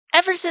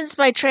Ever since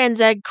my trans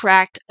egg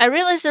cracked, I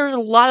realized there was a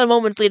lot of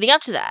moments leading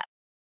up to that.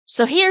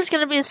 So here's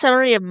going to be a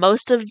summary of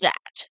most of that.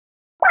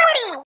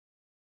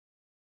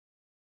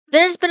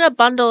 There's been a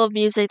bundle of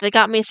music that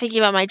got me thinking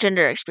about my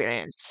gender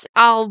experience,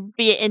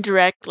 albeit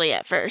indirectly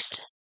at first.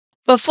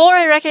 Before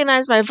I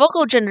recognized my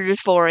vocal gender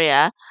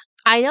dysphoria,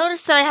 I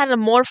noticed that I had a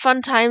more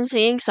fun time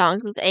singing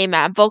songs with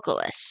AMAB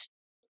vocalists.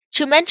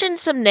 To mention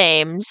some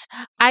names,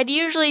 I'd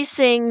usually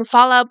sing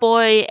Fall Out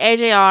Boy,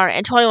 AJR,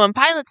 and 21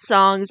 Pilots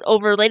songs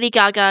over Lady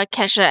Gaga,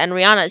 Kesha, and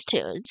Rihanna's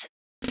tunes.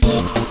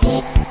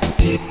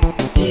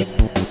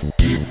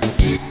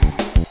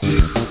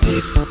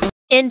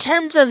 In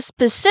terms of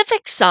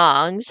specific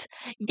songs,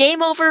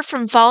 Game Over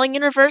from Falling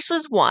in Reverse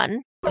was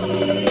one,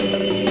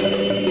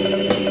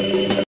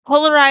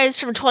 Polarized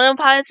from 21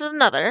 Pilots was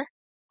another,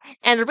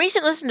 and a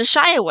recent listen to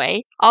Shy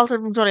Away, also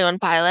from 21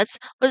 Pilots,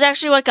 was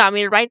actually what got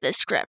me to write this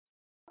script.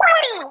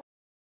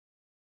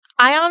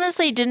 I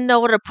honestly didn't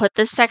know where to put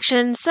this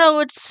section, so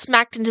it's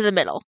smacked into the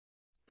middle.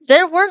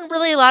 There weren't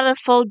really a lot of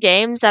full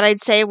games that I'd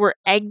say were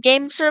egg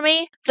games for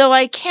me, though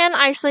I can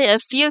isolate a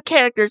few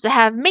characters that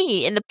have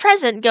me in the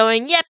present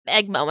going, yep,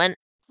 egg moment.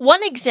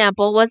 One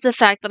example was the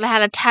fact that I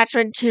had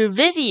attachment to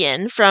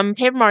Vivian from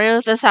Paper Mario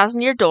with the Thousand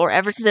Year Door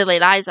ever since I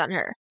laid eyes on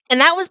her, and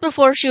that was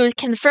before she was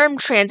confirmed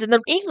trans in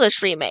the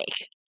English remake.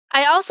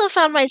 I also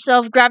found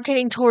myself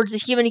gravitating towards the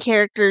human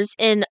characters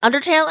in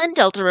Undertale and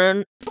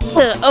Deltarune.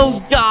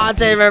 Oh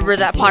god, I remember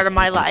that part of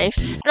my life.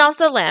 And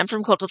also Lamb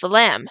from Cult of the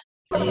Lamb.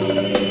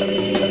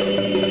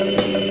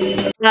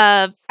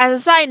 As a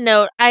side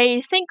note,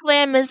 I think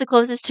Lamb is the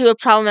closest to a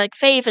problematic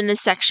fave in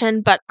this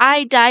section, but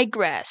I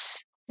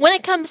digress. When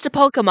it comes to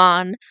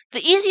Pokemon,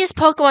 the easiest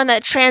Pokemon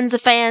that trans the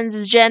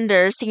fans'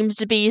 gender seems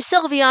to be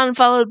Sylveon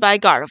followed by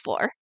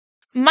Gardevoir.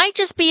 Might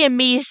just be a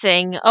me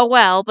thing, oh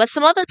well, but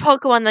some other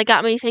Pokemon that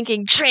got me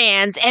thinking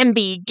trans,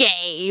 MB,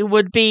 gay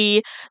would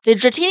be the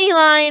Dratini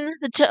line,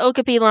 the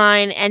Togepi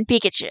line, and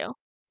Pikachu.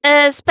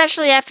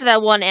 Especially after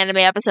that one anime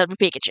episode with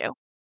Pikachu.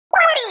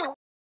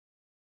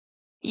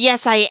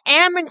 Yes, I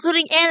am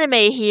including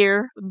anime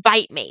here,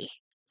 bite me.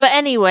 But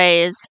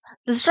anyways,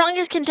 the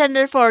strongest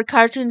contender for a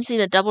cartoon scene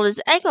that doubled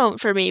as egg moment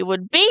for me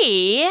would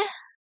be...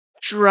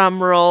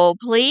 drumroll,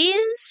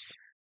 please.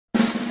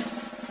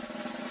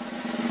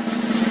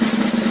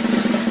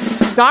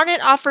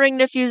 Garnet offering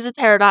to fuse with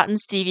Peridot in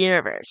Steve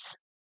Universe.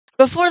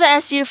 Before the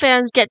SU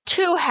fans get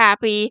too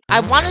happy,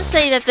 I want to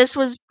say that this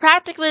was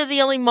practically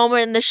the only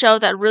moment in the show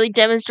that really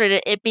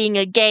demonstrated it being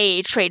a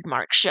gay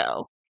trademark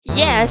show.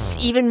 Yes,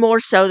 even more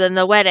so than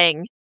the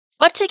wedding.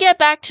 But to get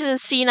back to the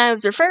scene I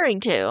was referring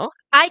to,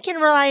 I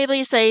can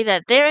reliably say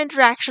that their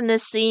interaction in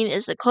this scene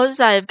is the closest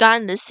I have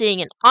gotten to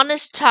seeing an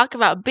honest talk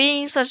about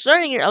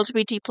being/learning your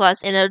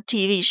LGBT+ in a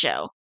TV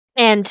show.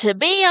 And to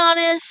be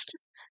honest,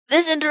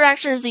 this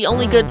interaction is the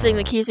only good thing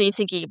that keeps me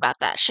thinking about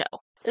that show.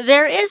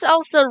 There is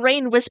also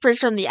Rain Whispers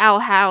from the Owl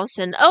House,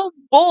 and oh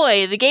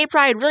boy, the gay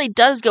pride really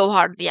does go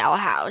hard at the Owl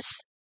House.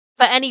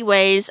 But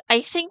anyways,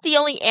 I think the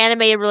only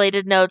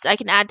anime-related notes I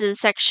can add to the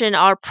section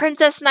are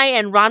Princess Knight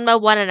and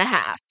Ranma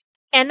 1.5.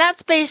 And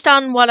that's based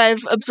on what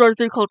I've absorbed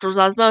through cultural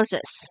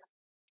osmosis.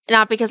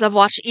 Not because I've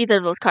watched either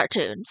of those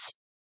cartoons.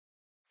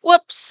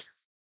 Whoops.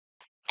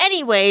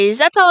 Anyways,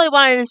 that's all I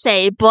wanted to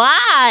say.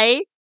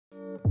 Bye!